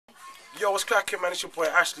Yo, what's cracking, man? It's your boy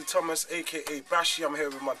Ashley Thomas, aka Bashy. I'm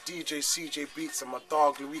here with my DJ CJ Beats and my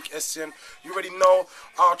dog Loick Essien. You already know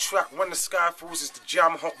our track When the Sky Falls is the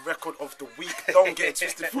jam hot record of the week. Don't get it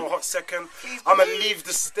twisted for a hot second. I'm gonna leave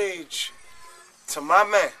the stage to my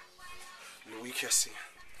man, Loick Essien.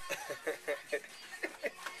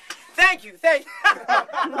 Thank you.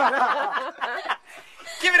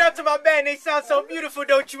 Give it up to my band. They sound so beautiful,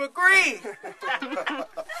 don't you agree?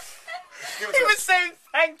 He was saying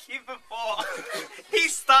thank you before he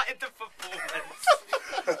started the performance.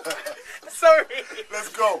 Sorry. Let's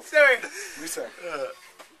go. Sorry. Listen.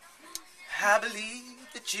 I believe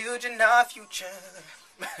the children are our future.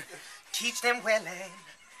 Teach them well and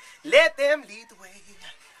let them lead the way.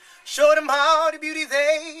 Show them all the beauty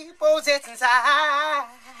they possess inside.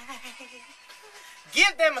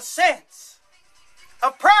 Give them a sense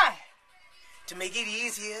of pride to make it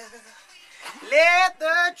easier. Let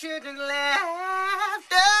the children's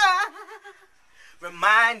laughter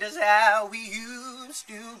remind us how we used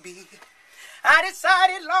to be. I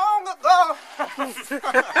decided long ago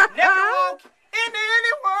never walk in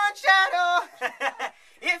anyone's shadow.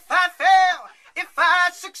 If I fail, if I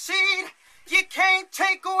succeed, you can't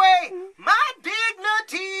take away my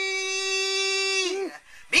dignity.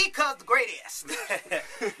 Because the greatest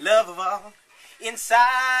love of all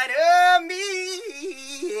inside of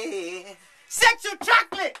me. Sexual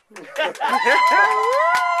chocolate! Relax,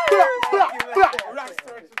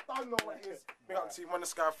 sir. Just don't know what it is. Big up to you, When the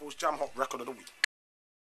Sky Falls jam hot record of the week.